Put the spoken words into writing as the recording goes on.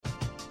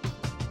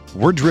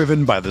We're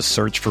driven by the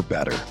search for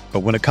better. But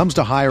when it comes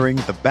to hiring,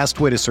 the best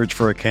way to search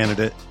for a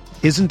candidate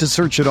isn't to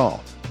search at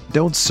all.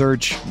 Don't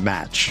search,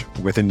 match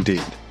with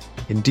Indeed.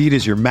 Indeed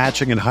is your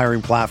matching and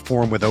hiring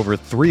platform with over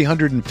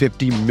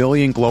 350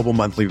 million global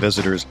monthly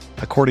visitors,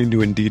 according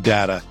to Indeed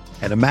data,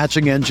 and a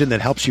matching engine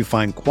that helps you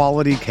find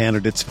quality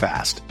candidates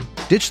fast.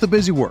 Ditch the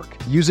busy work.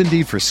 Use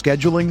Indeed for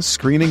scheduling,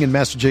 screening, and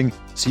messaging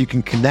so you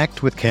can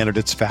connect with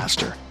candidates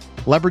faster.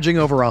 Leveraging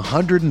over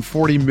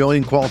 140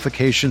 million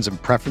qualifications and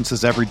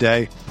preferences every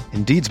day,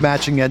 Indeed's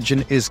matching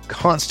engine is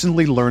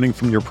constantly learning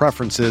from your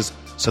preferences,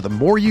 so the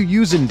more you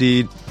use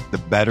Indeed, the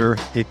better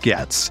it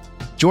gets.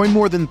 Join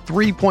more than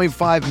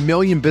 3.5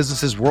 million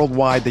businesses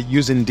worldwide that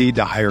use Indeed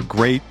to hire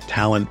great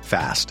talent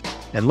fast.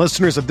 And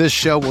listeners of this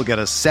show will get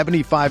a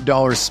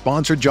 $75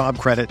 sponsored job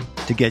credit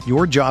to get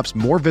your jobs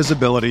more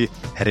visibility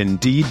at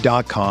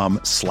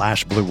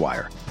Indeed.com/Blue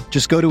Wire.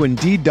 Just go to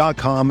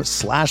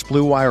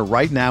Indeed.com/Blue Wire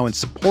right now and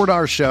support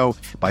our show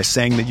by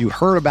saying that you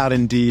heard about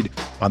Indeed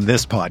on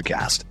this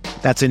podcast.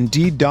 That's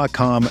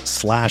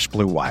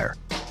Indeed.com/Blue Wire.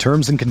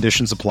 Terms and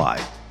conditions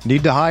apply.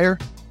 Need to hire?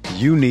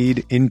 You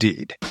need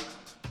Indeed. Do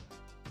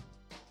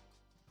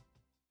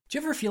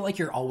you ever feel like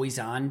you're always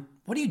on?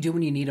 What do you do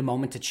when you need a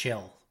moment to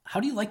chill? How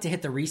do you like to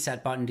hit the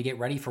reset button to get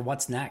ready for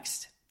what's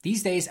next?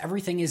 These days,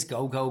 everything is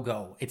go, go,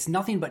 go. It's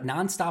nothing but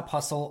nonstop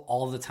hustle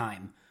all the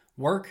time.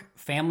 Work,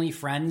 family,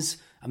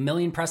 friends, a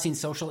million pressing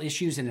social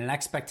issues, and an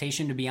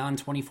expectation to be on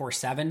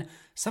 24/7.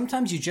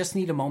 Sometimes you just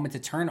need a moment to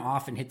turn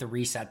off and hit the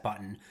reset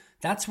button.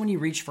 That's when you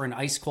reach for an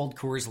ice-cold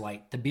Coors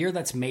Light, the beer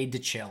that's made to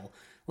chill.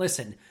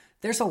 Listen,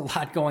 there's a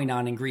lot going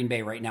on in Green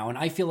Bay right now, and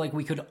I feel like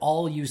we could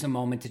all use a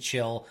moment to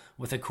chill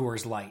with a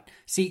Coors Light.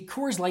 See,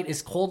 Coors Light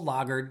is cold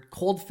lagered,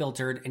 cold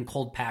filtered, and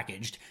cold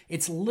packaged.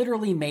 It's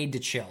literally made to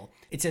chill.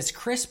 It's as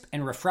crisp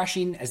and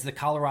refreshing as the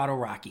Colorado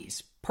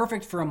Rockies.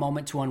 Perfect for a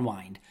moment to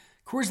unwind.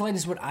 Coors Light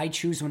is what I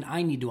choose when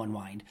I need to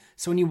unwind.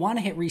 So when you want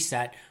to hit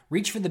reset,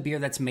 reach for the beer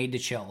that's made to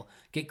chill.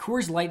 Get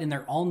Coors Light in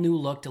their all-new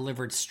look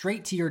delivered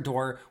straight to your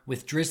door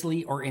with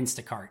Drizzly or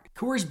Instacart.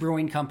 Coors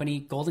Brewing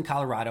Company, Golden,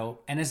 Colorado,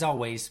 and as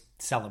always,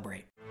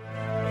 celebrate.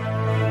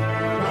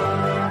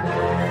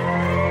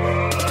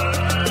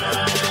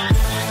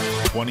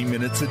 "20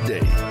 minutes a day,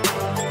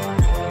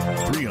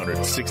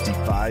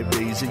 365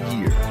 days a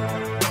year.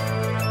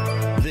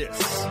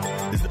 This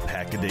is the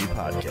Pack-A-Day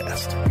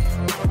Podcast.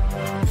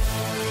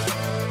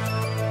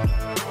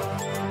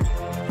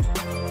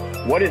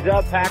 What is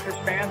up, Packers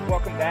fans?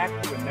 Welcome back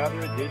to another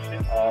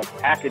edition of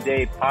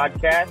Pack-A-Day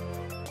Podcast.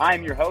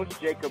 I'm your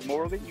host, Jacob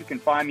Morley. You can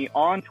find me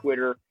on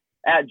Twitter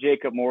at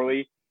Jacob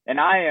Morley. And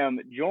I am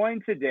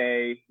joined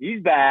today,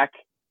 he's back,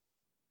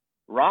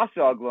 Ross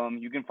Uglum.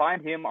 You can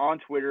find him on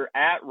Twitter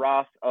at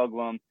Ross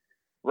Uglum.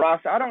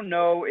 Ross, I don't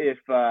know if,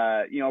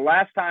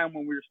 last time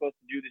when we were supposed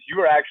to do this, you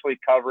were actually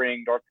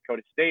covering North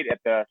Dakota State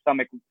at the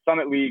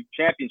Summit League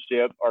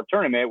Championship or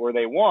tournament where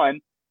they won.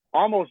 They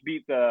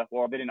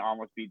didn't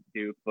almost beat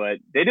Duke, but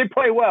they did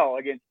play well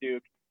against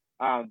Duke.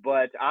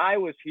 But I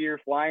was here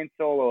flying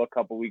solo a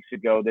couple weeks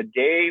ago, the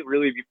day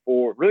really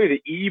before, really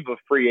the eve of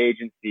free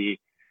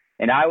agency.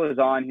 And I was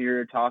on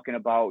here talking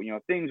about,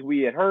 things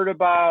we had heard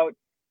about,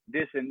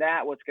 this and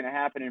that, what's going to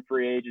happen in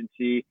free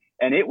agency.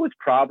 And it was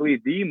probably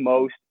the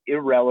most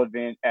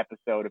irrelevant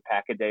episode of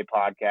Pack-A-Day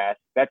Podcast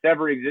that's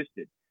ever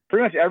existed.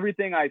 Pretty much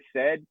everything I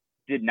said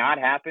did not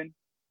happen,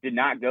 did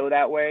not go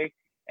that way.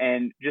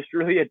 And just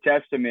really a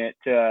testament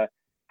to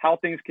how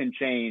things can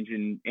change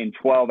in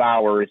 12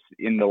 hours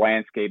in the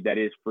landscape that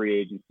is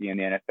free agency in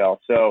the NFL.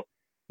 So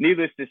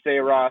needless to say,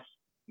 Ross,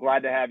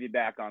 glad to have you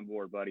back on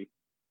board, buddy.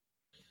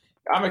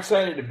 I'm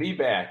excited to be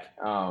back.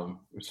 It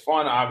was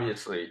fun,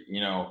 obviously.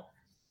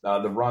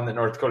 The run that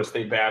North Dakota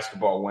State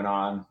basketball went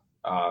on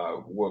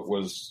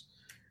was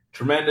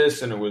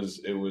tremendous, and it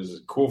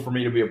was cool for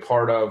me to be a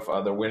part of.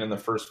 The win in the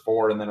first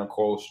four, and then, of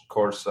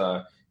course,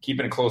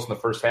 keeping it close in the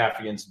first half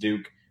against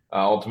Duke.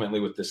 Ultimately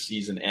with the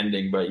season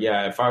ending. But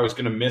yeah, if I was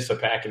going to miss a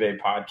Pack-A-Day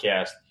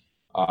podcast,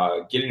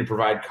 getting to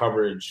provide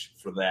coverage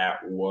for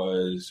that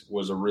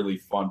was a really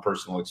fun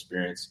personal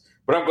experience.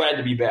 But I'm glad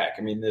to be back.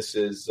 I mean, this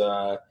is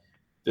like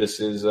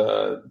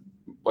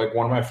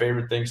one of my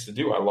favorite things to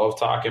do. I love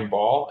talking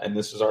ball, and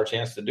this is our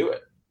chance to do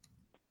it.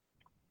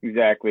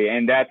 Exactly.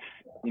 And that's,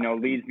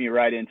 leads me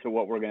right into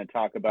what we're going to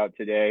talk about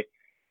today.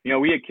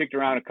 We had kicked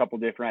around a couple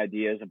different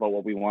ideas about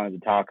what we wanted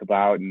to talk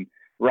about, and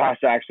Ross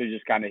actually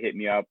just kind of hit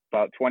me up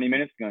about 20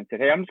 minutes ago and said,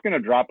 hey, I'm just going to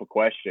drop a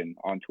question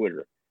on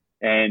Twitter.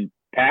 And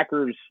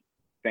Packers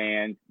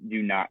fans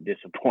do not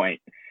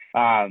disappoint.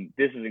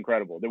 This is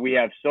incredible that we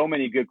have so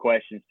many good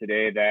questions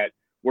today that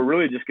we're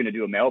really just going to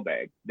do a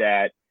mailbag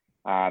that,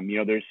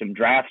 there's some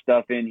draft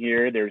stuff in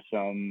here. There's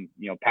some,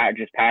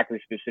 just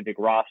Packers specific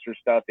roster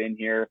stuff in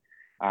here.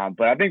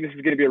 But I think this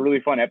is going to be a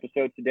really fun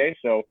episode today.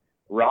 So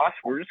Ross,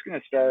 we're just going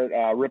to start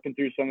ripping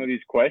through some of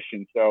these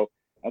questions. So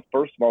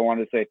first of all, I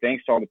wanted to say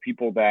thanks to all the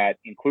people that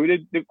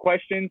included the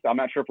questions. I'm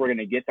not sure if we're going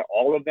to get to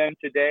all of them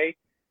today,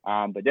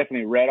 but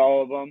definitely read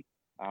all of them.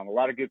 A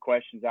lot of good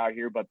questions out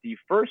here. But the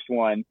first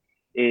one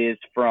is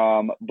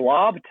from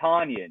Blob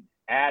Tanyan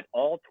at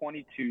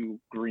All22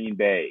 Green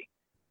Bay.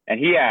 And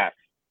he asks,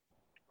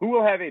 who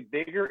will have a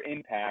bigger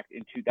impact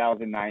in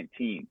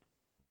 2019,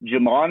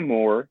 Jamon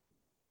Moore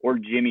or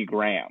Jimmy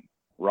Graham?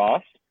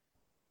 Ross?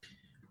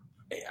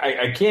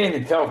 I can't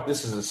even tell if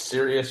this is a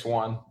serious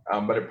one,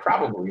 but it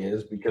probably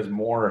is because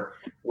Moore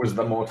was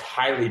the most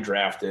highly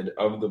drafted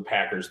of the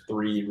Packers'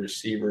 3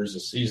 receivers a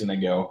season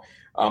ago.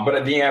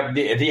 But the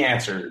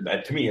answer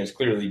that to me is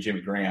clearly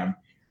Jimmy Graham.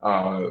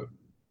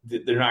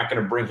 They're not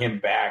going to bring him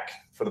back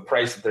for the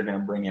price that they're going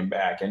to bring him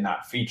back and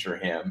not feature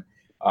him.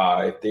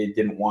 If they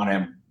didn't want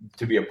him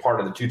to be a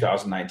part of the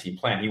 2019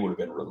 plan, he would have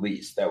been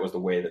released. That was the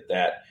way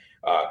that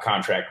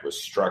contract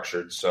was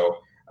structured. So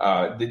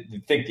I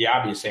think the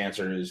obvious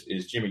answer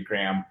is Jimmy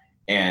Graham,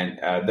 and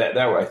that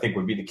I think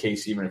would be the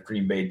case even if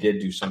Green Bay did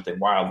do something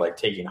wild like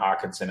taking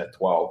Hockenson at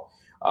 12.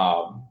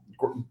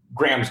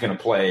 Graham's going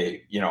to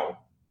play,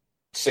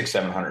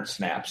 600-700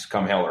 snaps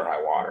come hell or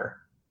high water.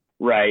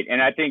 Right,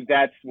 and I think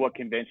that's what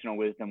conventional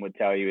wisdom would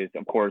tell you is,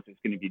 of course, it's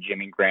going to be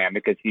Jimmy Graham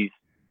because he's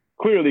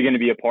clearly going to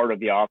be a part of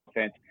the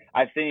offense.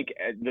 I think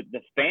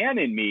the fan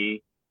in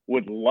me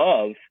would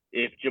love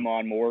if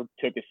Jamon Moore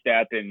took a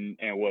step and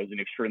was an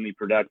extremely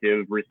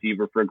productive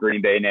receiver for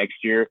Green Bay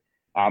next year.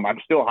 I'm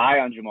still high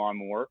on Jamon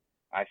Moore.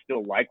 I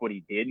still like what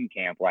he did in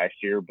camp last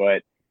year,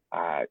 but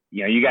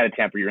you got to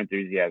temper your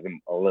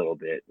enthusiasm a little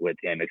bit with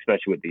him,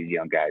 especially with these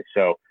young guys.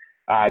 So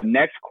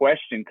next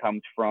question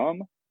comes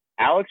from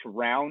Alex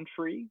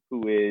Roundtree,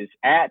 who is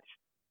at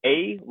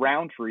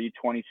 @Roundtree27,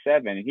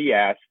 and he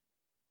asks,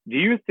 do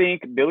you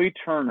think Billy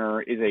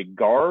Turner is a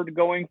guard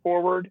going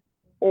forward,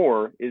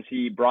 or is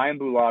he Brian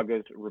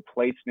Bulaga's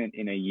replacement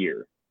in a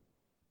year?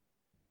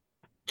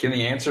 Can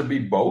the answer be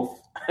both?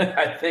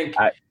 I think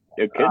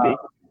it could be.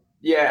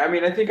 Yeah, I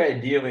mean, I think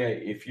ideally,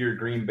 if you're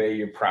Green Bay,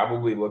 you're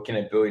probably looking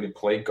at Billy to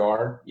play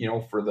guard,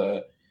 for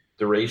the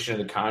duration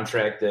of the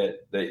contract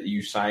that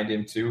you signed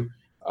him to.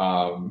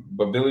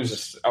 But Billy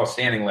was an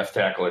outstanding left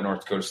tackle at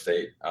North Dakota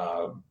State.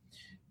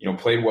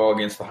 Played well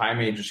against the high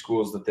major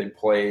schools that they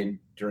played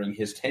during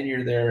his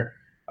tenure there.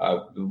 I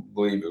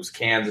believe it was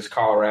Kansas,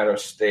 Colorado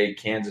State,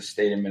 Kansas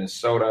State, and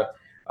Minnesota.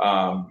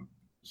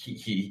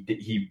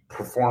 He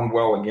performed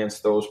well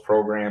against those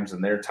programs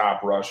and their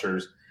top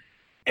rushers,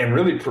 and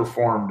really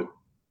performed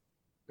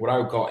what I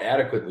would call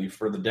adequately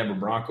for the Denver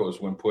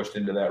Broncos when pushed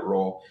into that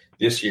role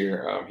this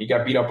year. He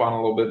got beat up on a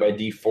little bit by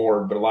Dee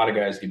Ford, but a lot of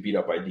guys get beat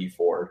up by Dee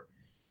Ford.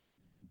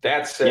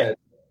 That said,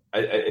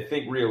 I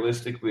think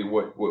realistically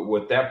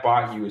what that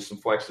bought you is some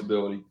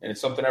flexibility. And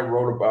it's something I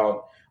wrote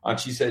about on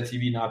She Said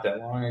TV not that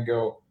long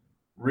ago.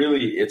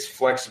 Really, it's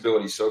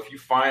flexibility. So if you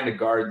find a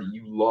guard that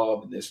you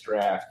love in this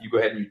draft, you go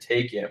ahead and you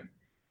take him.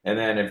 And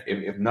then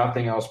if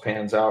nothing else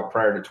pans out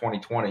prior to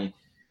 2020,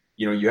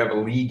 you have a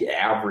league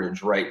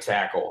average right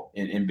tackle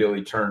in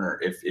Billy Turner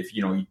if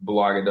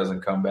Bulaga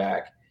doesn't come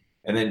back.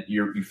 And then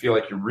you feel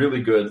like you're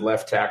really good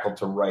left tackle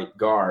to right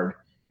guard,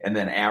 and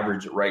then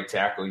average at right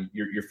tackle,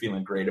 you're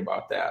feeling great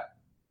about that.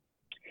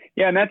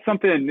 Yeah, and that's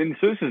something, and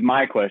so this is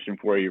my question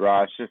for you,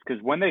 Ross, just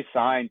because when they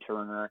signed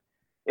Turner,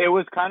 it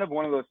was kind of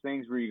one of those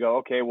things where you go,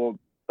 okay, well,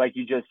 like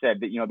you just said,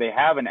 that they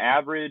have an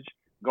average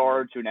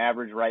guard to an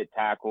average right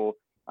tackle,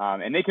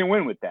 and they can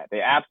win with that.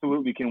 They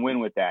absolutely can win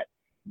with that.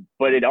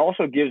 But it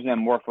also gives them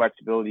more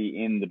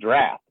flexibility in the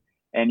draft.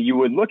 And you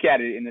would look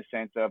at it in the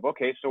sense of,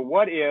 okay, so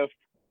what if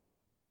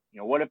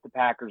the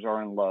Packers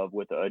are in love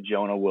with a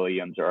Jonah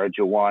Williams or a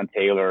Jawan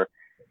Taylor,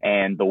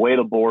 and the way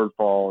the board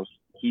falls,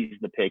 he's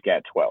the pick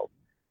at 12?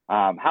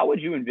 How would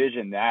you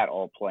envision that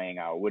all playing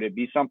out? Would it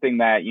be something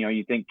that,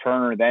 you think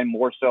Turner then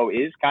more so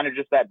is kind of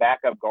just that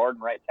backup guard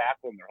and right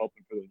tackle, and they're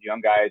hoping for those young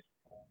guys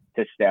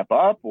to step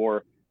up?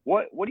 Or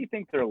what do you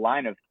think their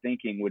line of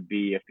thinking would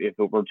be if it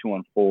were to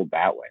unfold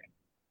that way?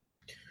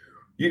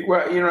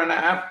 And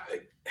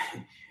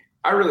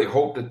I really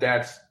hope that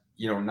that's,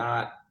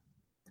 not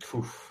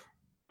oof.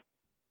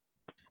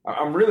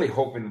 I'm really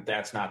hoping that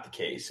that's not the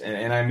case.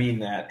 And I mean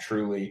that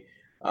truly.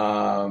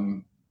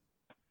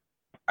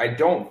 I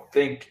don't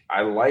think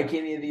I like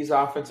any of these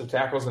offensive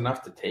tackles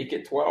enough to take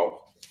it 12.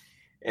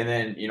 And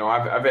then,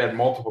 I've had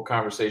multiple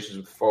conversations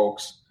with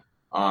folks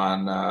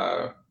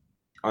on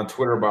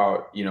Twitter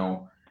about, do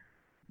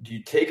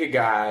you take a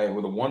guy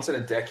with a once in a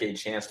decade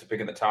chance to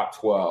pick in the top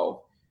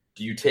 12?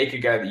 Do you take a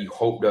guy that you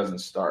hope doesn't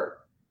start?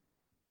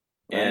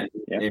 And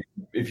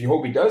if you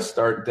hope he does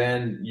start,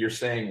 then you're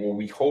saying, well,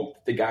 we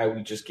hope the guy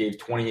we just gave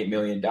 $28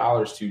 million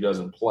to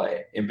doesn't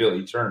play in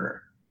Billy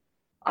Turner.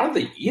 I don't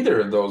think either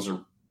of those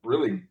are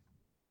really,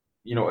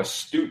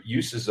 astute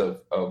uses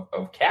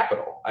of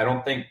capital. I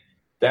don't think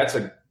that's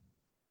a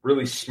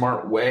really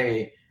smart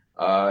way,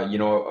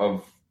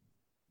 of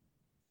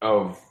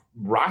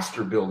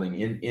roster building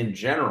in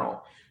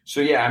general. So,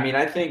 yeah, I mean,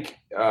 I think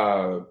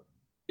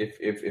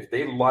if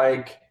they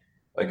like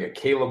a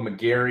Caleb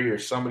McGarry or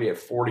somebody at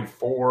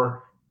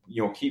 44,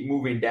 keep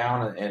moving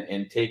down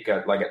and take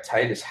a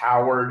Titus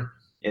Howard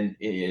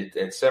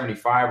at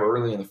 75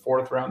 early in the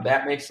 4th round,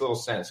 that makes a little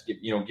sense. Give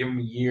him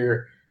a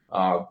year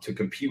to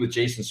compete with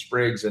Jason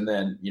Spriggs, and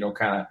then,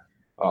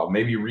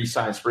 maybe you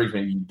re-sign Spriggs,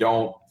 maybe you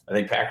don't. I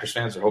think Packers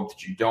fans would hope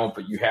that you don't,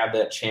 but you have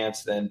that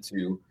chance then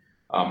to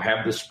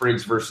have the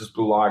Spriggs versus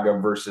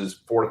Bulaga versus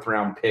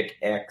 4th-round pick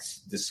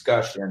X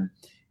discussion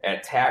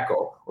at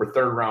tackle or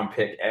 3rd-round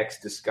pick X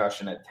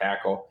discussion at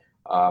tackle.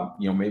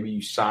 Maybe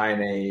you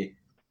sign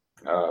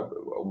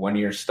one of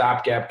your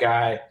stopgap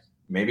guy.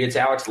 Maybe it's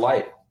Alex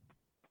Light.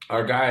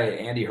 Our guy,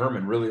 Andy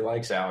Herman, really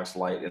likes Alex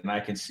Light, and I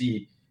can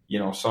see,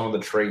 some of the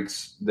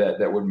traits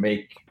that would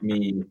make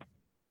me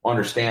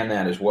understand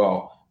that as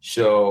well.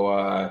 So,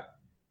 I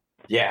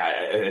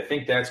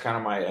think that's kind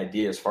of my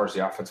idea as far as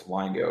the offensive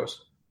line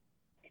goes.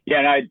 Yeah,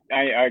 and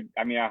I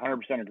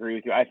 100% agree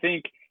with you. I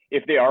think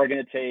if they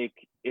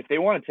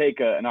want to take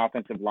an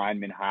offensive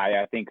lineman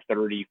high, I think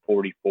 30,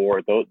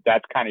 44,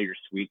 that's kind of your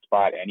sweet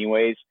spot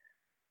anyways.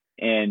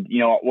 And,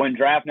 when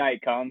draft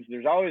night comes,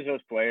 there's always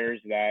those players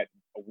that,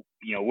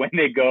 when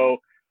they go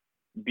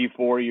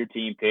before your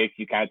team picks,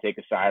 you kind of take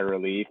a sigh of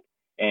relief.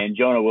 And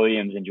Jonah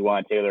Williams and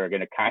Juwan Taylor are going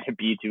to kind of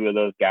be two of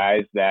those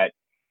guys that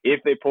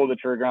if they pull the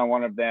trigger on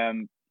one of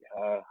them,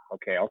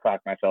 okay, I'll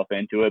talk myself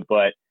into it.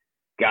 But,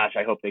 gosh,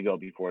 I hope they go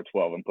before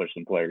 12 and push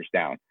some players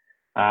down.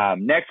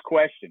 Next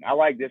question. I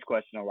like this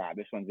question a lot.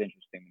 This one's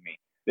interesting to me.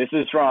 This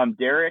is from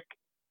Derek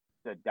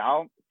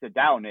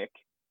Sadownik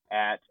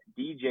at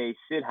DJ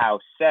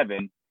Sidhouse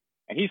 7.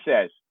 And he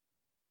asks,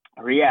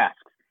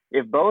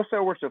 if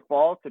Bosa were to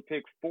fall to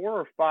pick 4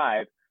 or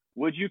 5,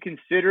 would you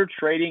consider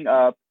trading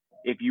up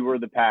if you were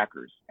the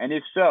Packers? And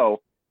if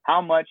so,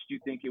 how much do you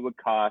think it would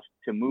cost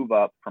to move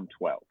up from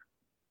 12?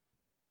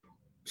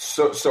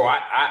 So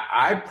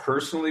I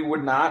personally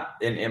would not,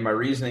 and my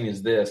reasoning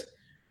is this.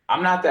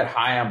 I'm not that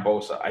high on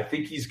Bosa. I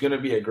think he's going to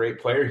be a great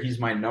player. He's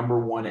my number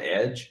one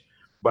edge.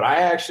 But I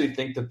actually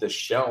think that the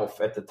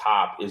shelf at the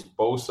top is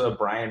Bosa,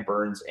 Brian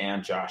Burns,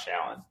 and Josh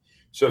Allen.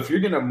 So if you're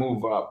going to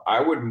move up,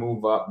 I would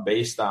move up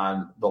based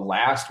on the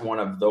last one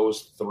of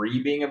those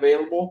 3 being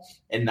available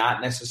and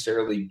not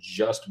necessarily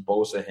just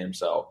Bosa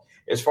himself.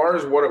 As far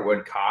as what it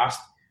would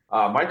cost,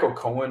 Michael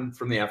Cohen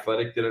from The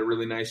Athletic did a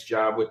really nice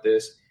job with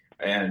this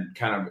and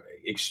kind of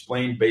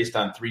explained based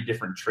on 3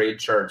 different trade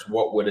charts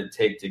what would it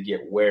take to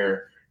get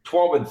where.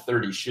 12 and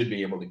 30 should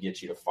be able to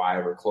get you to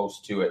 5 or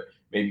close to it.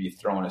 Maybe you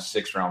throw in a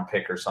 6th-round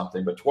pick or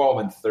something, but 12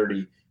 and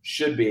 30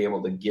 should be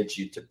able to get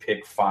you to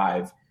pick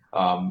 5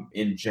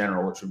 in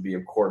general, which would be,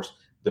 of course,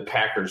 the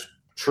Packers'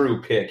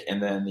 true pick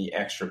and then the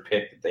extra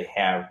pick that they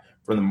have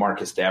from the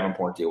Marcus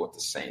Davenport deal with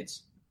the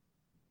Saints.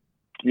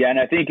 Yeah, and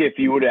I think if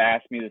you would have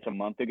asked me this a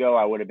month ago,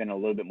 I would have been a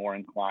little bit more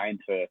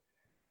inclined to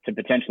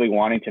potentially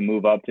wanting to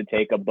move up to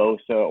take a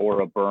Bosa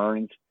or a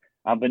Burns.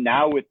 But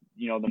now with,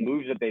 the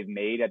moves that they've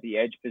made at the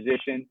edge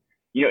position,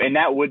 and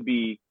that would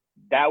be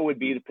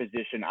the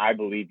position I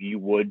believe you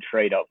would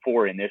trade up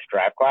for in this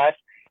draft class.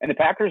 And the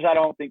Packers, I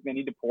don't think they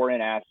need to pour in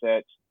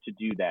assets to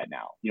do that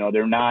now.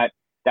 They're not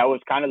 – that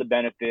was kind of the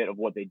benefit of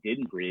what they did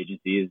in free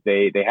agency is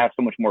they have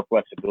so much more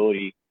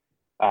flexibility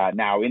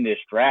now in this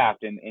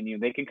draft. And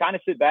they can kind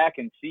of sit back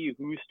and see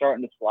who's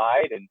starting to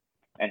slide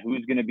and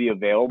who's going to be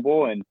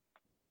available. And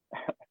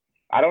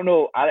I don't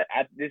know.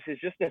 This is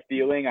just a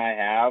feeling I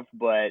have,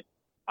 but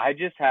I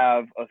just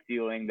have a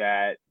feeling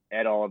that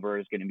Ed Oliver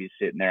is going to be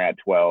sitting there at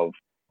 12,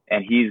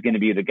 and he's going to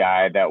be the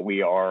guy that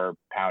we are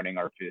pounding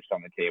our fist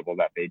on the table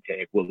that they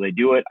take. Will they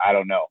do it? I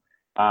don't know.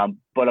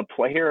 But a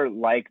player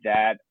like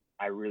that,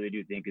 I really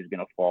do think is going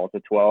to fall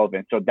to 12.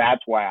 And so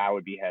that's why I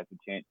would be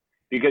hesitant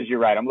because you're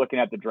right. I'm looking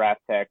at the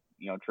draft tech,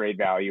 trade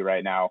value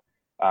right now.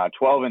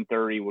 12 and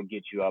 30 would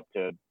get you up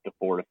to the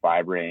 4 to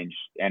 5 range.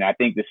 And I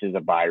think this is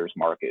a buyer's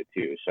market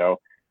too. So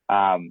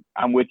I'm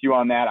with you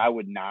on that. I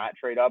would not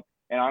trade up.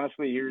 And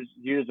honestly,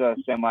 here's a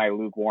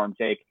semi-lukewarm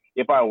take.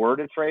 If I were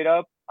to trade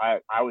up, I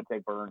would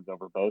take Burns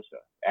over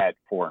Bosa at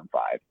 4 and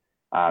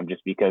 5,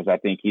 just because I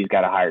think he's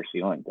got a higher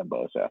ceiling than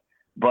Bosa.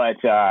 But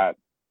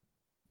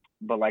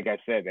like I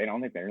said, I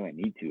don't think they really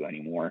need to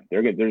anymore.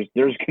 There's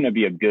going to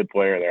be a good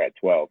player there at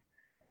 12.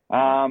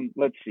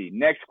 Let's see.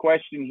 Next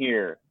question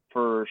here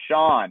for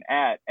Sean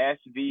at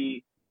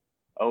SB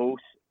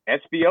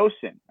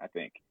Osen, I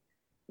think.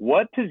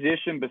 What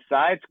position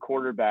besides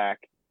quarterback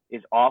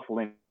is off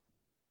limits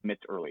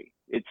early?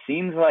 It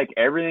seems like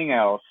everything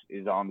else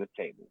is on the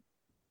table.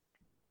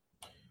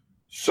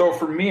 So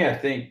for me, I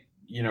think,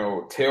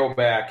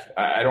 tailback,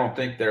 I don't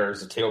think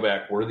there's a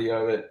tailback worthy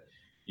of it.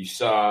 You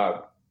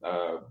saw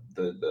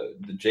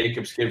the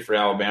Jacobs kid for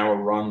Alabama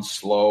run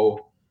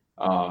slow.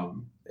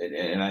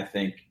 And I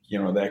think,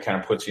 that kind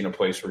of puts you in a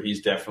place where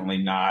he's definitely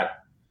not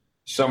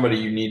somebody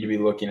you need to be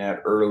looking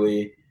at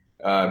early.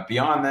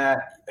 Beyond that,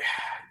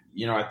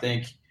 I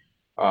think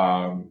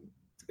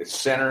it's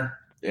center.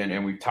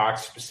 And we've talked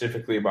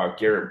specifically about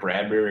Garrett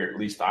Bradbury, or at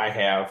least I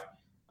have.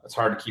 It's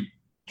hard to keep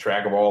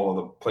track of all of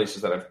the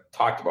places that I've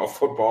talked about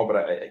football, but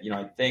I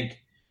think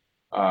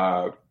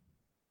the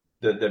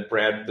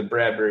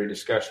Bradbury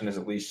discussion is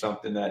at least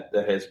something that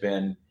has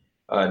been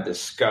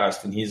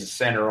discussed, and he's a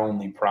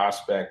center-only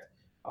prospect.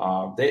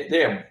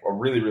 They have a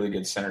really, really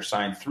good center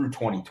signed through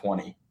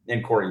 2020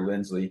 in Corey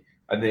Linsley.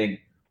 I think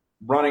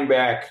running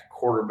back,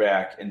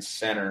 quarterback, and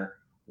center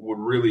would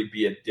really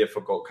be a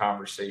difficult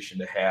conversation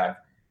to have.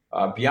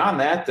 Beyond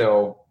that,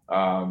 though,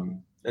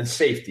 And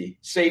safety.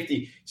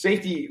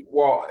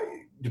 Well,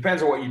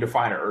 depends on what you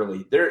define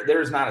early.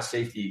 There's not a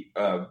safety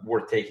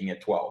worth taking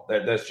at 12.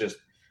 That's just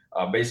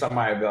based on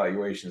my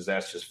evaluations.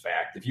 That's just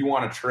fact. If you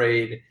want to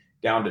trade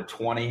down to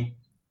 20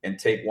 and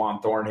take Juan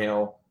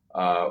Thornhill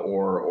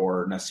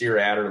or Nasir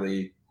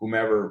Adderley,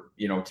 whomever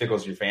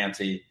tickles your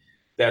fancy,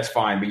 that's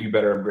fine. But you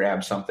better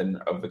grab something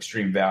of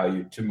extreme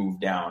value to move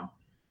down.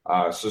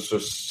 So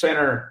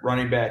center,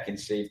 running back, and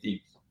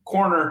safety.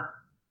 Corner.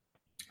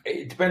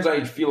 It depends how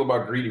you feel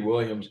about Greedy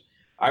Williams.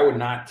 I would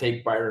not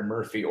take Byron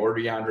Murphy or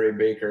DeAndre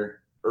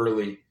Baker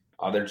early.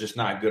 They're just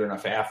not good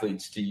enough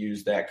athletes to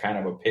use that kind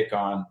of a pick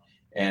on.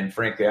 And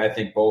frankly, I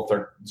think both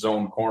are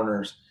zone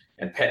corners,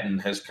 and Pettin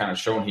has kind of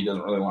shown he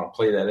doesn't really want to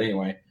play that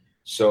anyway.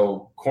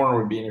 So corner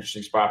would be an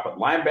interesting spot. But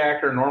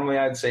linebacker, normally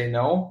I'd say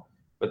no.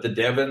 But the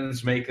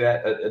Devons make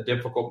that a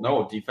difficult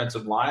no.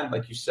 Defensive line,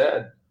 like you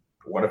said,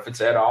 what if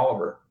it's Ed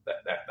Oliver?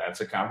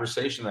 That's a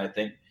conversation that I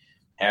think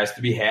has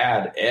to be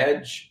had.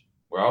 Edge,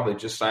 well, they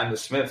just signed the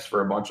Smiths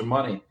for a bunch of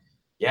money.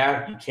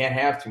 Yeah, you can't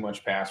have too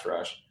much pass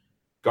rush.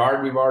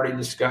 Guard, we've already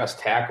discussed.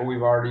 Tackle,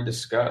 we've already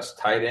discussed.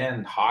 Tight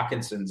end,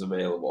 Hawkinson's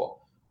available.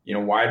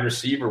 Wide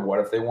receiver, what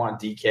if they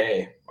want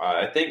DK?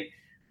 I think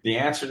the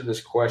answer to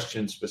this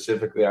question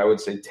specifically, I would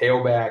say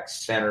tailback,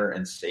 center,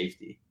 and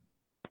safety.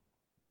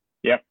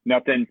 Yep,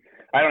 nothing.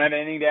 I don't have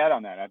anything to add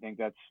on that. I think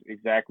that's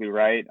exactly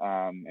right.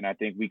 And I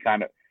think we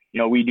kind of,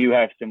 we do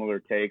have similar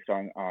takes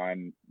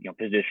on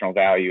positional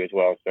value as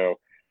well. So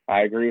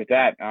I agree with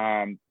that.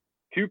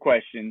 Two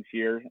questions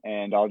here,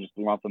 and I'll just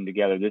lump them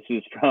together. This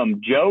is from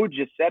Joe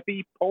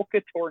Giuseppe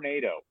Polka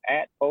Tornado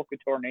at Polka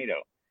Tornado.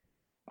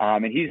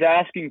 And he's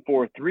asking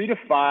for 3 to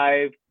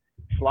 5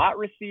 slot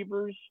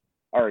receivers,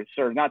 or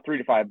sorry, not 3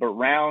 to 5, but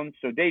rounds.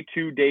 So day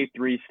 2, day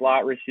 3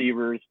 slot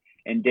receivers,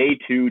 and day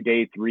 2,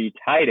 day 3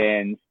 tight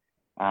ends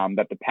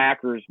that the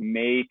Packers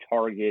may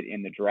target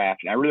in the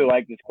draft. And I really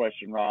like this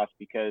question, Ross,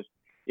 because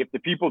if the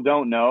people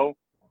don't know,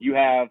 you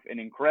have an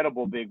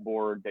incredible big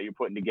board that you're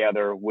putting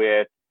together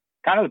with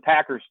kind of the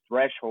Packers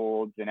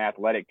thresholds and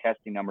athletic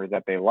testing numbers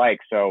that they like.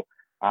 So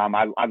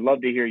I'd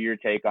love to hear your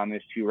take on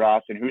this too,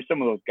 Ross, and who's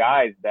some of those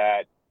guys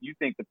that you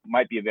think that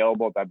might be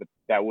available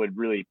that would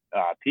really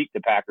pique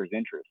the Packers'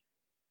 interest?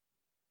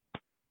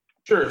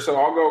 Sure. So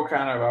I'll go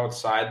kind of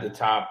outside the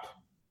top,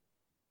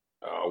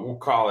 we'll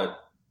call it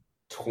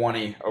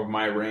 20 of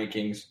my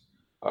rankings,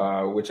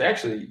 which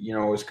actually,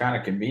 is kind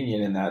of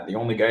convenient in that the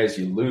only guys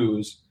you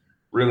lose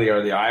really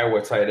are the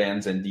Iowa tight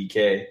ends and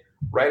DK.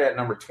 Right at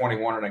number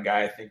 21, and a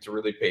guy I think to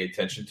really pay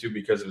attention to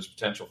because of his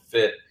potential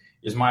fit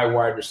is my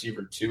wide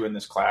receiver 2 in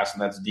this class,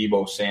 and that's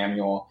Deebo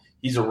Samuel.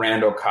 He's a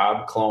Randall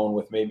Cobb clone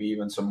with maybe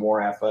even some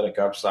more athletic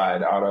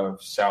upside out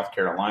of South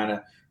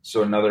Carolina.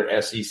 So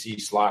another SEC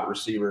slot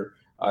receiver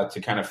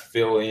to kind of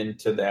fill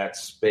into that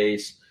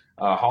space.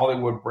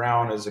 Hollywood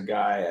Brown is a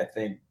guy, I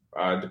think,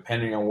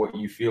 depending on what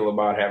you feel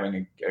about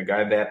having a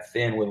guy that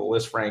thin with a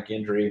Lisfranc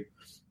injury,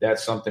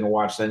 that's something to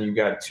watch. Then you've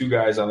got 2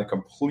 guys on the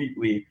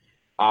completely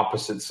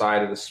opposite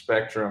side of the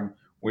spectrum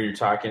when you're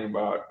talking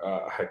about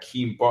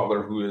Hakeem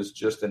Butler, who is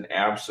just an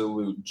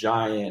absolute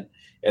giant,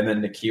 and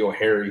then N'Keal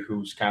Harry,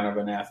 who's kind of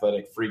an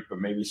athletic freak, but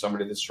maybe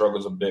somebody that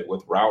struggles a bit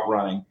with route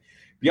running.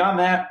 Beyond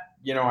that,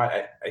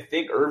 I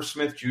think Irv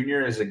Smith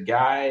Jr. is a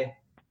guy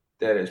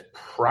that is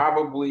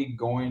probably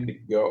going to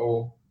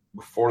go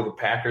before the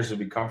Packers would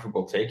be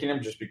comfortable taking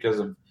him just because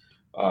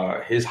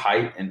of his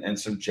height and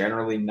some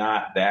generally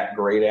not that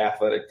great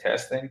athletic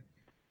testing.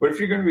 But if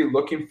you're going to be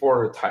looking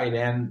for a tight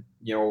end,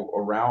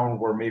 around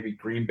where maybe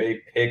Green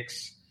Bay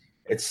picks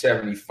at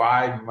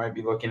 75, you might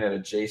be looking at a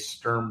Jace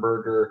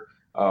Sternberger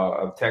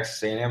of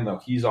Texas A&M,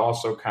 though he's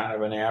also kind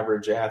of an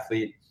average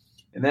athlete.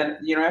 And then,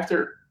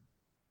 after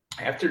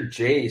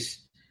Jace,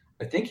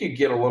 I think you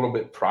get a little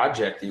bit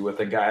projecty with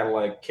a guy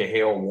like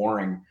Kahale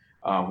Warring,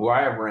 who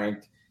I have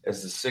ranked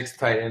as the 6th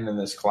tight end in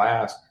this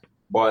class,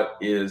 but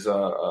is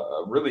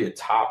really a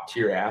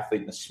top-tier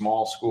athlete and a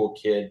small school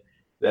kid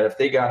that if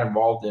they got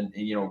involved in,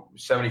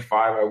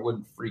 75, I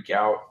wouldn't freak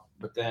out.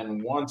 But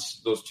then once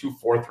those 2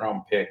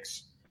 4th-round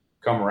picks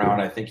come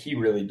around, I think he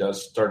really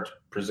does start to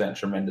present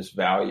tremendous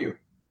value.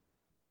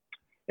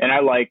 And I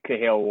like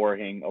Kahale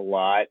Warring a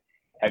lot.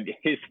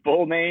 His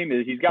full name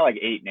is, he's got like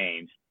 8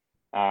 names.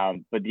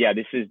 But yeah,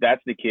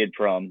 that's the kid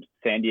from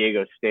San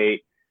Diego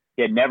State.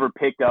 He had never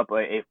picked up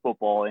a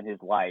football in his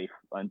life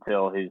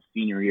until his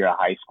senior year of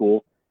high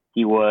school.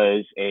 He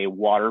was a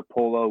water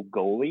polo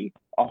goalie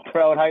all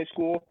throughout high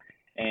school.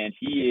 And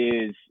he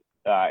is,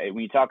 when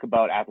you talk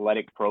about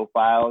athletic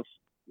profiles,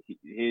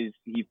 he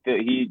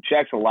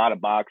checks a lot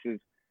of boxes.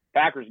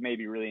 Packers may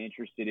be really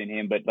interested in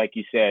him, but like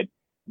you said,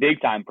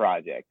 big time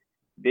project.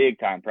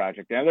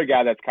 Another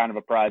guy that's kind of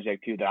a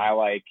project too that I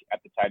like at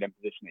the tight end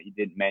position that you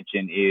didn't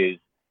mention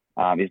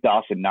is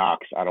Dawson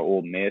Knox out of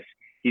Ole Miss.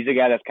 He's a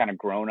guy that's kind of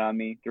grown on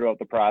me throughout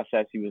the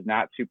process. He was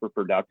not super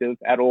productive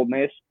at Ole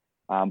Miss,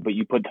 but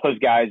you put those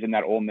guys in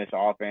that Ole Miss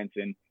offense,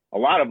 and a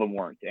lot of them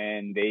weren't,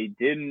 and they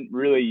didn't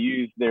really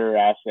use their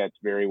assets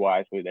very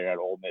wisely there at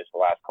Ole Miss the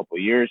last couple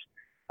of years.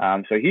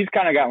 So he's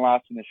kind of gotten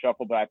lost in the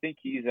shuffle, but I think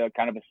he's a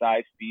kind of a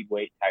size, speed,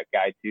 weight type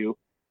guy too.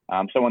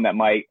 someone that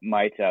might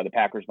the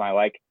Packers might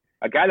like.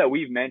 A guy that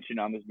we've mentioned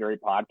on this very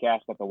podcast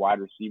at the wide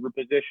receiver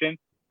position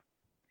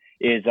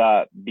is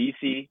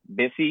Bisi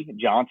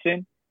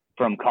Johnson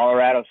from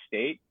Colorado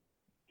State.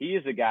 He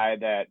is a guy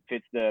that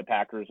fits the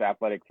Packers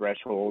athletic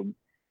threshold,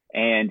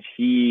 and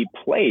he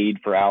played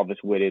for Alvis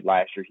Whitted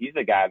last year. He's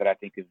a guy that I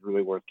think is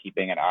really worth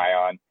keeping an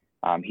eye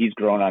on. He's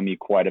grown on me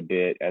quite a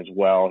bit as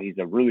well. He's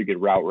a really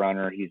good route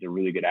runner. He's a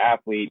really good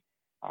athlete.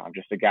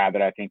 Just a guy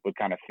that I think would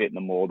kind of fit in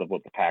the mold of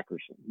what the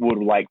Packers would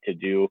like to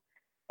do.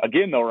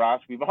 Again, though,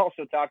 Ross, we've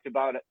also talked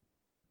about it.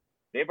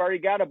 They've already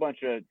got a bunch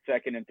of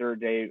second and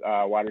third day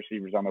wide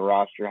receivers on the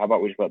roster. How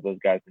about we just let those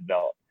guys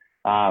develop?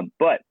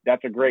 But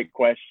that's a great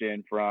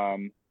question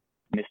from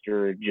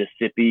Mr.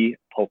 Giuseppe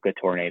Polka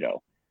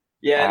Tornado.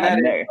 Yeah, and that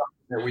is something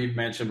that we've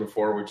mentioned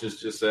before, which is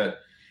just that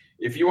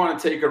if you want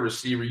to take a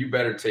receiver, you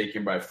better take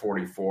him by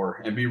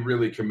 44 and be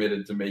really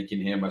committed to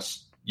making him a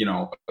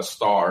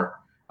star.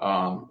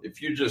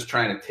 If you're just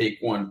trying to take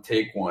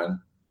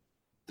one,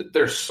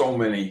 there's so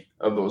many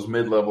of those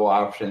mid-level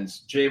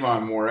options.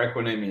 Javon Moore,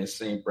 Equanimeous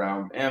St.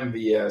 Brown,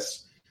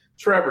 MVS,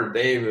 Trevor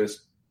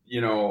Davis,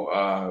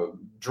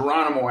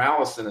 Geronimo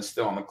Allison is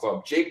still on the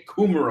club. Jake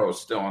Kumaro is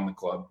still on the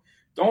club.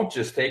 Don't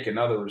just take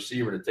another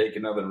receiver to take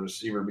another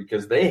receiver,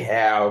 because they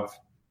have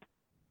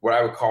what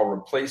I would call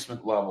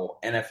replacement level,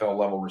 NFL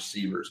level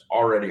receivers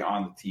already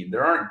on the team.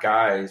 There aren't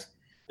guys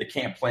that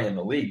can't play in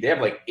the league. They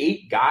have like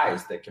 8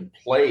 guys that can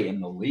play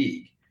in the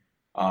league.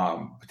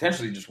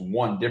 Potentially just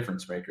one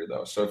difference maker,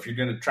 though. So if you're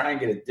going to try and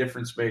get a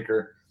difference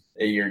maker,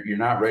 you're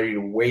not ready to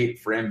wait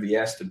for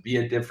MVS to be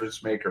a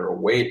difference maker or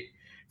wait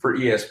for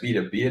ESB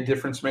to be a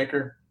difference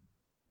maker.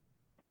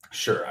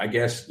 Sure, I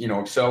guess,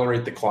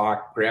 accelerate the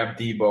clock, grab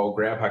Debo,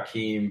 grab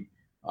Hakeem.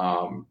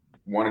 Want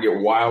to get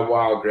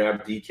wild,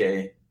 grab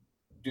DK.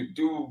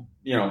 Do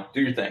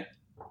your thing.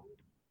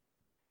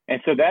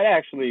 And so that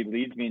actually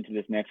leads me into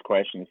this next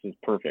question. This is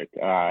perfect.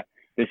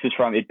 This is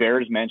from It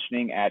Bears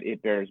Mentioning at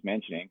It Bears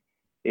Mentioning.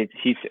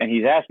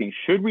 He's asking,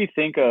 should we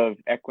think of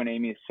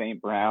Equanimeous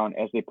St. Brown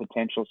as a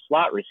potential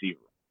slot receiver?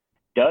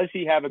 Does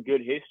he have a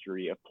good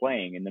history of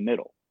playing in the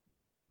middle?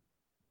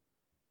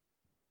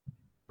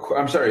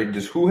 I'm sorry,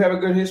 does who have a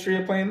good history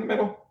of playing in the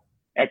middle?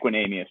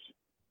 Equanimeous.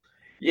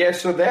 Yeah,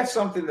 so that's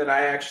something that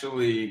I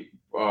actually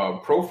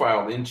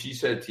profiled in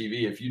Cheesehead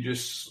TV. If you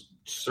just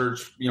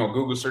search,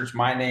 Google search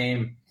my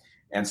name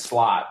and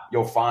slot,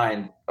 you'll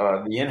find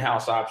the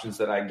in-house options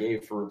that I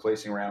gave for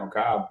replacing Randall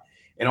Cobb.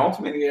 And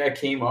ultimately, I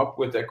came up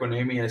with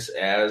Equanimeous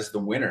as the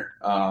winner.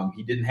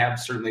 He didn't have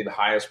certainly the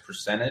highest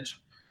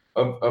percentage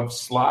of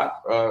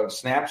slot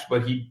snaps,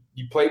 but he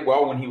played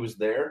well when he was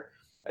there.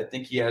 I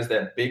think he has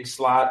that big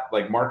slot,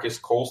 like Marcus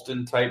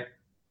Colston type,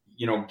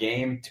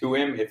 game to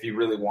him if he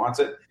really wants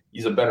it.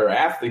 He's a better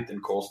athlete than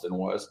Colston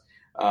was.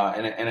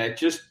 And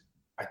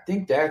I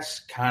think that's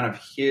kind of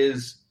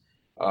his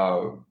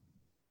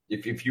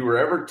if you were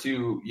ever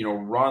to,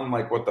 run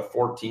like what the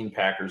 14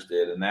 Packers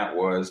did, and that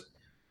was,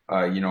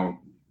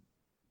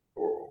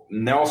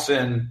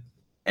 Nelson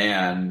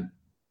and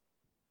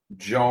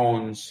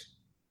Jones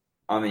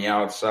on the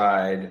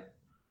outside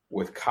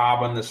with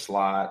Cobb in the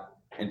slot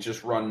and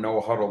just run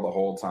no huddle the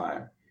whole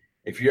time.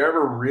 If you're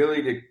ever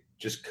really to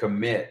just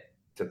commit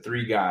to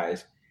 3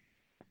 guys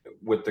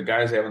with the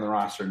guys they have on the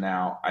roster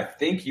now, I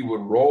think you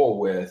would roll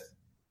with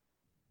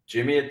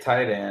Jimmy at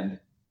tight end,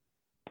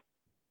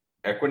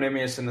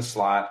 Equanimeous in the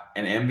slot,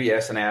 and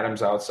MVS and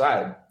Adams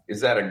outside.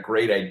 Is that a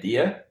great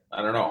idea?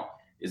 I don't know.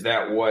 Is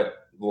that what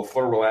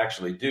LaFleur will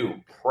actually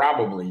do?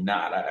 Probably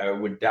not. I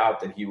would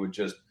doubt that he would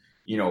just,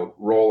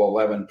 roll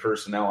 11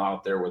 personnel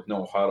out there with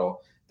no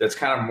huddle. That's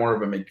kind of more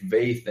of a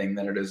McVay thing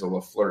than it is a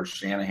LaFleur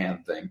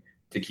Shanahan thing,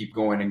 to keep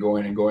going and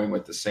going and going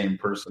with the same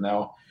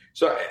personnel.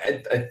 So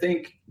I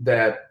think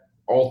that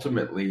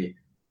ultimately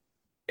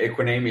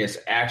Equanimeous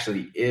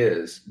actually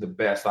is the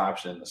best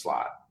option in the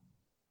slot.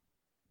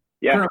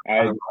 Yeah,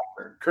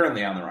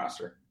 currently on the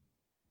roster.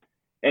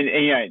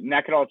 And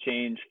that could all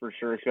change for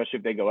sure, especially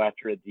if they go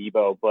after a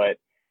Debo. But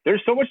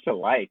there's so much to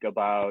like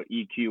about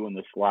EQ in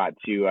the slot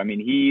too. I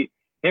mean,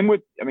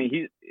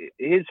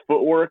 his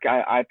footwork,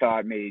 I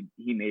thought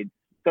he made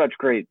such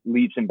great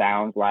leaps and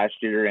bounds last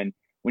year. And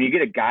when you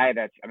get a guy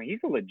he's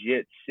a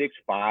legit 6'5",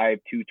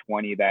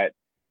 220 that,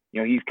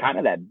 he's kind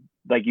of that,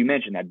 like you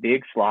mentioned, that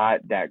big slot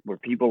where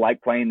people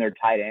like playing their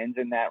tight ends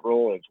in that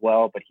role as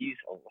well. But he's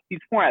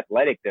more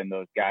athletic than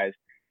those guys.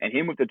 And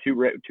him with the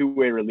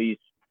two-way release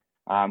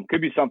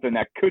could be something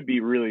that could be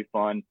really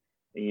fun.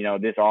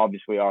 This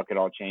obviously could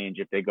all change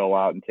if they go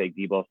out and take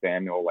Deebo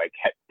Samuel, like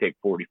pick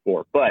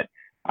 44. But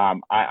I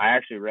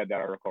actually read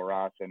that article,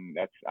 Ross, and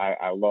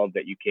I love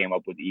that you came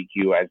up with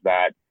EQ as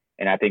that.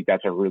 And I think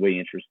that's a really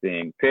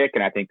interesting pick.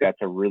 And I think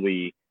that's a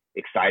really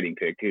exciting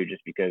pick too,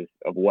 just because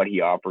of what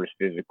he offers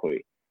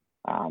physically.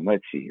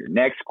 Let's see here.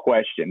 Next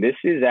question. This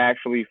is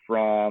actually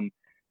from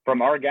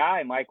our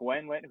guy, Mike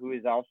Wenlet, who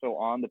is also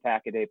on the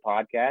Pack-A-Day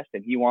podcast.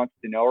 And he wants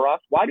to know,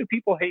 Ross, why do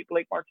people hate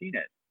Blake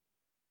Martinez?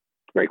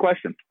 Great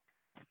question.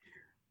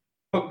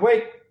 But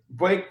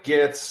Blake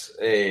gets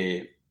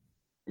a,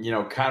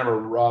 kind of a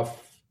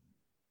rough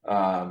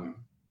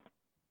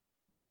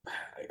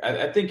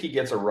I think he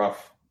gets a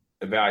rough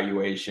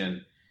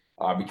evaluation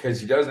because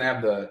he doesn't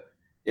have the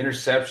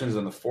interceptions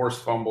and the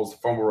forced fumbles, the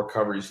fumble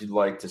recoveries you'd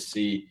like to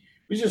see.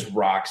 He's just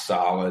rock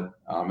solid.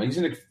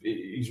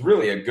 He's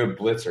really a good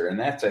blitzer, and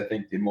that's, I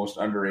think, the most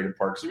underrated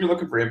part. Because if you're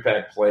looking for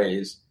impact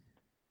plays,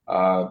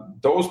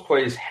 those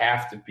plays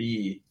have to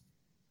be,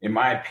 in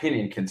my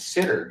opinion,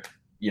 considered,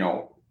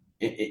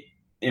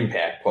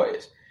 impact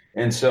plays.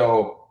 And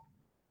so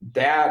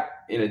that,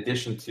 in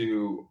addition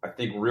to, I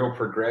think, real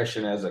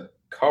progression as a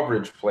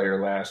coverage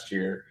player last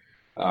year,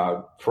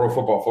 Pro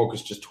Football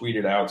Focus just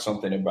tweeted out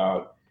something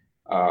about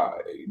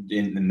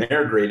in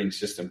their grading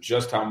system,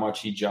 just how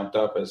much he jumped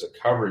up as a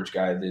coverage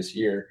guy this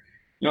year.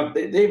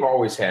 They've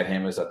always had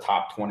him as a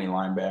top 20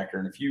 linebacker.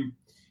 And if you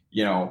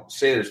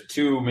say there's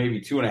maybe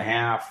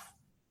 2.5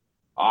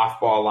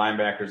 off-ball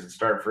linebackers that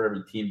start for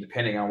every team,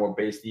 depending on what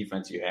base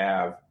defense you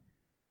have,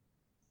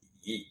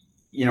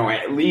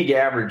 league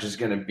average is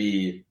going to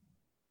be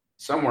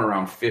somewhere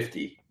around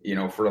 50,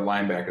 for a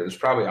linebacker. There's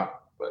probably,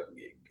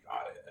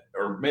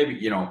 or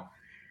maybe,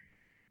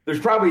 there's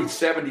probably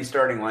 70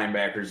 starting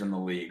linebackers in the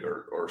league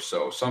or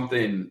so,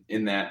 something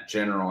in that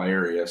general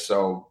area.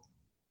 So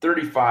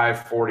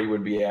 35, 40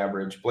 would be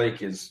average.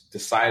 Blake is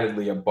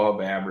decidedly above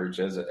average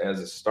as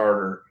a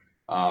starter.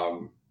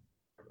 I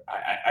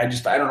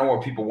don't know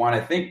what people want.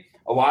 I think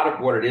a lot of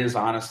what it is,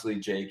 honestly,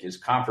 Jake, is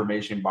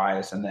confirmation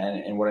bias.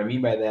 And what I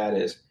mean by that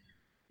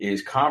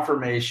is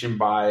confirmation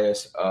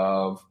bias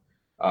of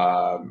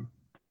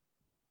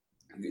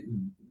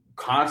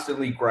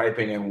constantly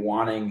griping and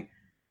wanting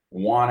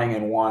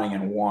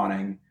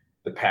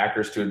the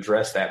Packers to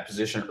address that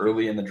position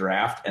early in the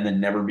draft and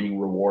then never being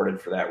rewarded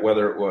for that,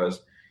 whether it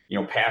was,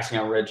 passing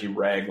on Reggie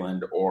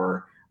Ragland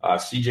or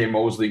C.J.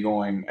 Mosley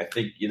going, I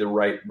think, either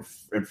right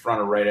in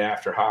front or right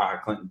after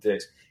Clinton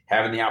Dix,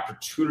 having the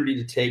opportunity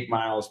to take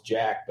Myles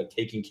Jack, but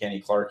taking Kenny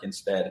Clark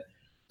instead.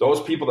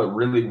 Those people that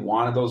really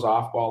wanted those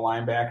off-ball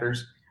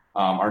linebackers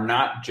are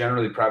not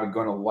generally probably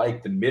going to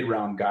like the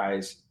mid-round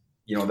guys,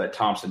 that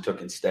Thompson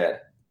took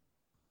instead.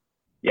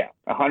 Yeah,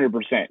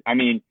 100%. I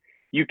mean,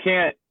 you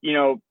can't,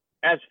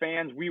 as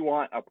fans, we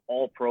want an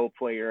all-pro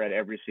player at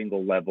every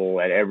single level,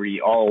 at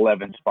all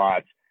 11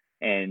 spots,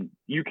 and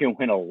you can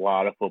win a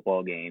lot of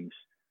football games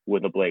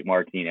with a Blake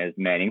Martinez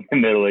manning the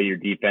middle of your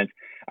defense.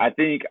 I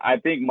think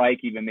Mike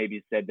even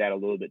maybe said that a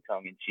little bit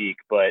tongue-in-cheek,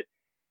 but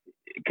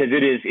because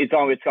it's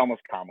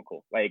almost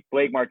comical. Like,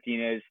 Blake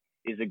Martinez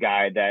is a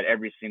guy that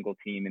every single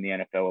team in the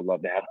NFL would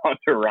love to have on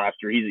their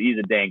roster. He's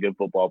a dang good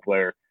football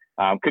player.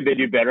 Could they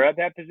do better at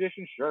that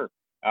position? Sure.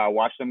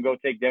 Watch them go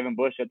take Devin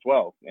Bush at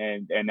 12,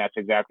 and that's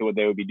exactly what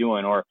they would be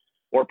doing, or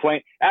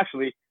playing.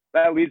 Actually,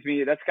 that leads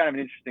me. That's kind of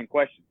an interesting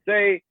question.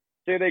 Say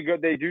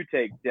they do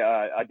take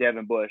a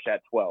Devin Bush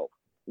at 12.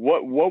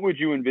 What would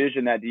you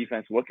envision that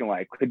defense looking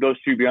like? Could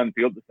those two be on the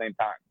field at the same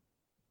time?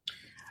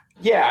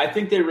 Yeah, I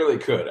think they really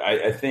could.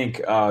 I think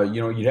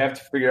you'd have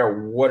to figure out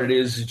what it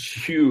is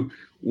that you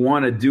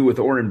want to do with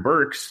Oren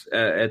Burks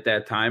at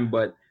that time,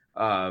 but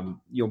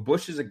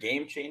Bush is a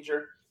game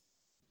changer.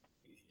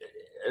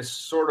 As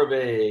sort of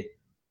a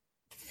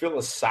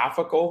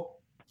philosophical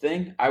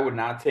thing, I would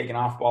not take an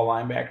off-ball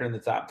linebacker in the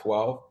top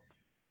 12,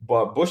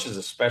 but Bush is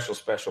a special,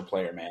 special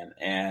player, man.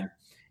 And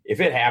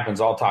if it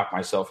happens, I'll talk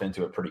myself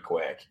into it pretty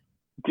quick.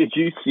 Did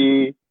you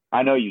see,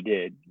 I know you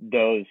did,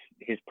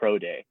 his pro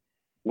day,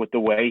 with the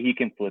way he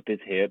can flip his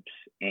hips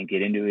and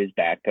get into his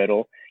back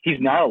pedal? He's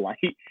not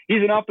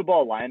he's an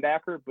off-the-ball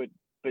linebacker, but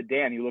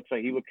damn, he moves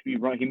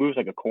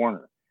like a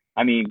corner.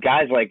 I mean,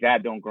 guys like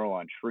that don't grow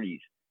on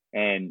trees.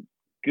 And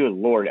good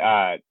Lord.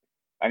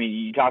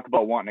 You talk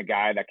about wanting a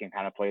guy that can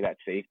kind of play that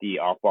safety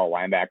off-ball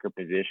linebacker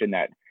position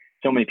that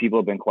so many people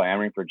have been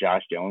clamoring for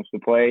Josh Jones to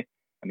play.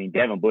 I mean,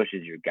 Devin Bush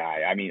is your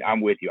guy. I mean,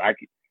 I'm with you.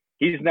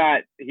 He's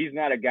not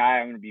a guy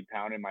I'm going to be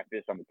pounding my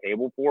fist on the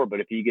table for, but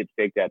if he gets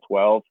picked at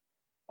 12,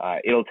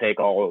 it'll take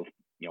all of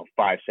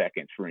 5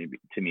 seconds for me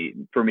to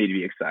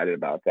be excited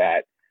about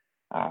that.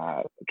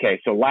 Okay,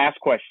 so last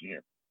question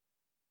here.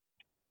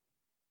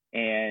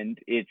 And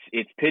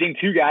it's pitting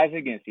two guys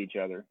against each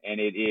other, and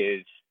it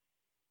is,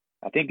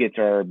 I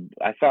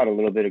saw it a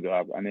little bit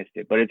ago, I missed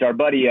it, but it's our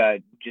buddy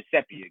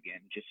Giuseppe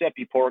again,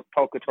 Giuseppe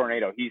Polka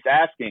Tornado. He's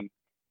asking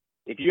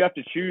if you have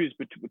to choose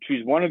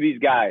one of these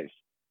guys,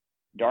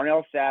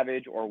 Darnell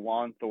Savage or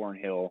Juan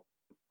Thornhill,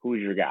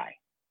 who's your guy?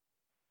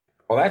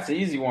 Well, that's the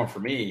easy one for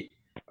me.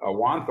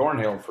 Juan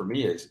Thornhill for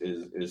me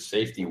is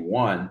safety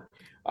one.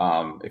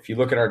 If you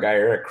look at our guy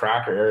Eric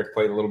Crocker, Eric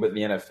played a little bit in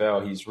the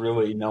NFL. He's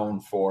really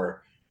known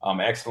for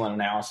excellent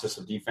analysis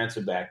of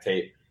defensive back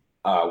tape.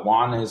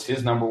 Juan is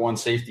his number one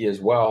safety as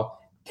well.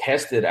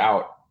 Tested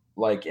out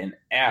like an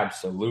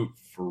absolute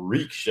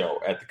freak show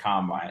at the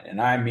combine.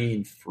 And I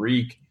mean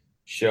freak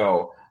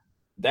show.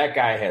 That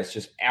guy has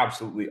just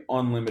absolutely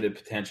unlimited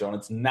potential. And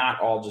it's not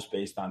all just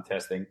based on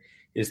testing.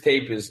 His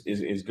tape is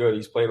good.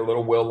 He's played a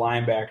little will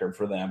linebacker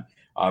for them.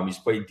 He's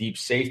played deep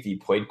safety,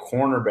 played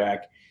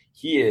cornerback.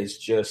 He is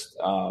just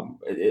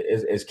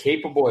as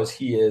capable as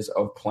he is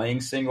of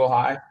playing single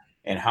high,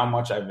 and how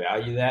much I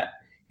value that.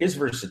 His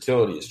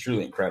versatility is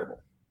truly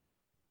incredible.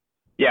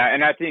 Yeah,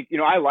 and I think,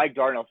 I like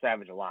Darnell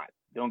Savage a lot.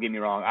 Don't get me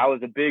wrong. I was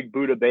a big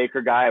Budda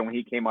Baker guy when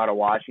he came out of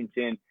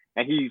Washington,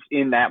 and he's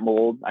in that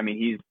mold. I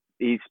mean,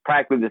 he's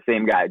practically the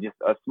same guy, just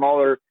a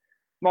smaller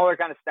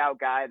kind of stout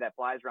guy that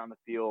flies around the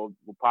field,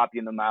 will pop you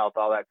in the mouth,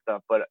 all that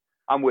stuff. But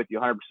I'm with you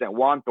 100%.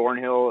 Juan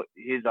Thornhill,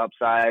 his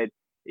upside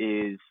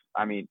is,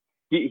 I mean,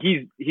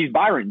 he's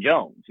Byron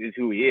Jones is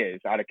who he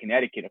is out of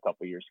Connecticut a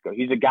couple of years ago.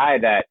 He's a guy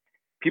that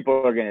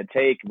people are going to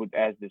take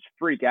as this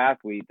freak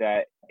athlete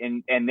that,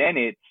 and then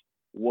it's,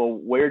 well,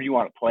 where do you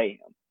want to play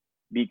him?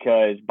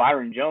 Because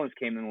Byron Jones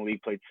came in the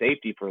league, played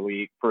safety for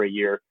a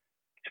year,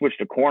 switched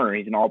to corner.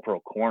 He's an all-pro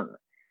corner.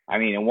 I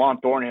mean, and Juan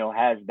Thornhill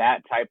has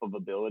that type of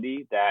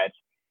ability that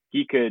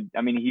he could,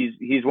 I mean,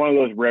 he's one of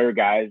those rare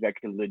guys that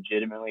could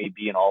legitimately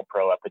be an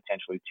all-pro at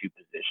potentially 2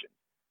 positions.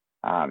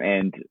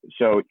 And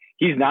so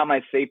he's not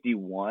my safety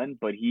 1,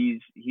 but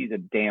he's a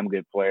damn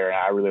good player, and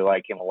I really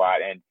like him a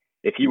lot. And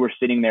if he were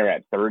sitting there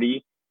at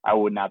 30, I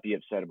would not be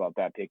upset about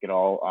that pick at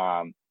all.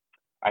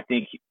 I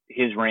think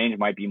his range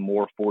might be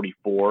more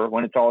 44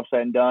 when it's all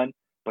said and done.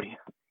 But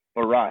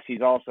Russ, he's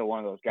also one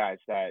of those guys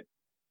that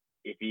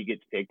if he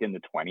gets picked in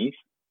the 20s,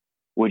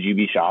 would you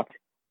be shocked?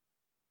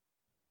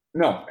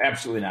 No,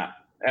 absolutely not.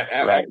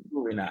 Right.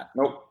 Absolutely not.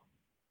 Nope.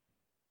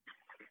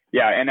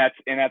 Yeah, and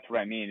that's what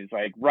I mean. It's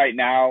like right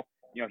now,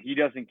 he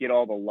doesn't get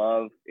all the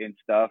love and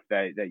stuff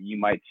that you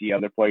might see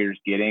other players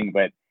getting,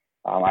 but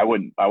I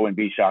wouldn't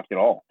be shocked at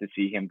all to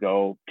see him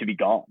be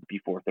gone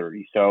before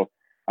 30. So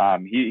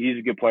he's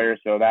a good player.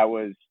 So that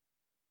was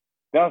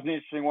an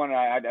interesting one.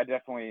 I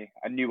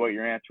knew what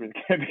your answer was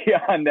going to be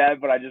on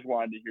that, but I just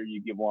wanted to hear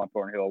you give Juan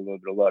Thornhill a little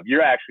bit of love.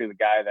 You're actually the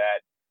guy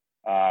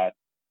that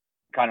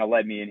kind of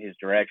led me in his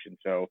direction.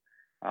 So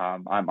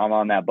I'm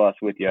on that bus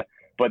with you.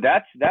 But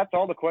that's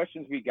all the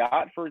questions we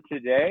got for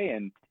today.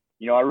 And,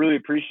 I really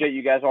appreciate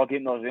you guys all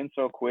getting those in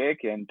so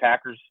quick. And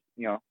Packers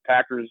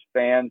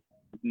fans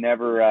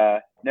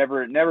never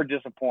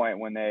disappoint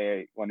when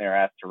they're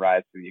asked to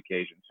rise to the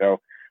occasion. So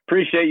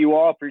appreciate you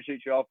all for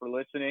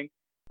listening.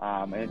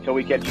 And until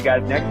we catch you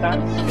guys next time,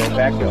 go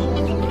Pack Go.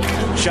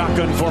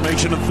 Shotgun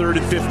formation on 3rd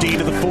and 15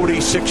 to the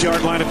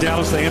 46-yard line of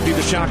Dallas. They empty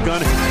the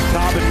shotgun.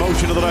 Cobb in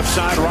motion to the left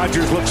side.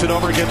 Rodgers looks it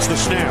over against the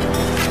snap.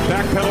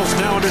 Backpedals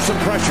now under some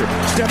pressure.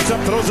 Steps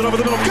up, throws it over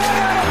the middle. Got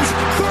Adams!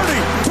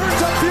 30!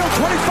 Turns upfield,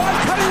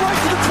 25, cutting right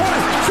to the 20,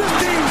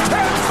 15,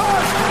 10,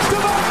 5.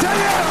 Davante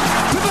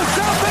Adams to the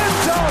south end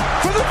zone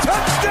for the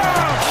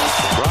touchdown!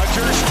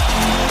 Rodgers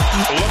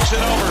looks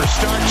it over,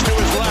 starts to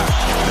his left.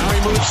 Now he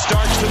moves,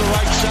 starts to the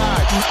right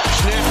side.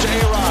 Snap to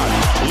A-Rod.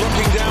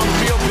 Looking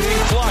downfield,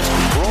 being flushed.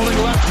 Rolling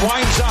left,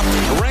 winds up.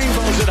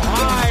 Rainbows it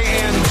high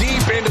and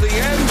deep into the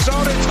end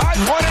zone. It's high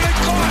pointed and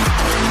caught.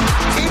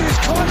 It is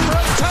caught for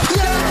a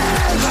touchdown.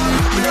 Yes! A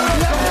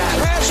miracle.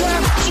 Pass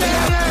left.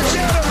 Adams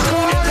in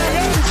the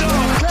end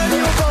zone. Can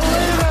you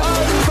believe it?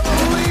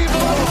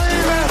 Unbelievable.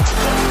 Believe it.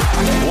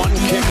 One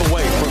kick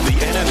away from the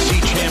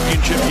NFC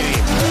Championship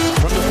game.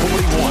 From the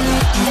 41.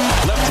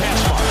 Left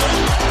hash mark.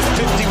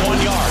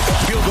 51-yard.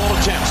 Field goal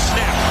attempt.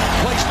 Snap.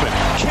 Placement.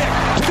 Kick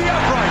to the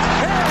upright.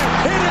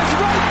 And it is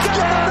right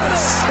down the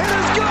middle. It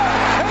is good.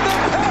 And the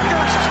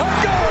Packers are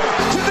going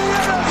to the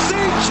NFC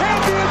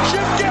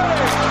Championship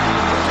game.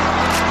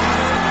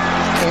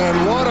 And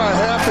what a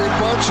happy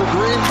bunch of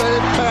Green Bay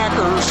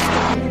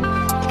Packers.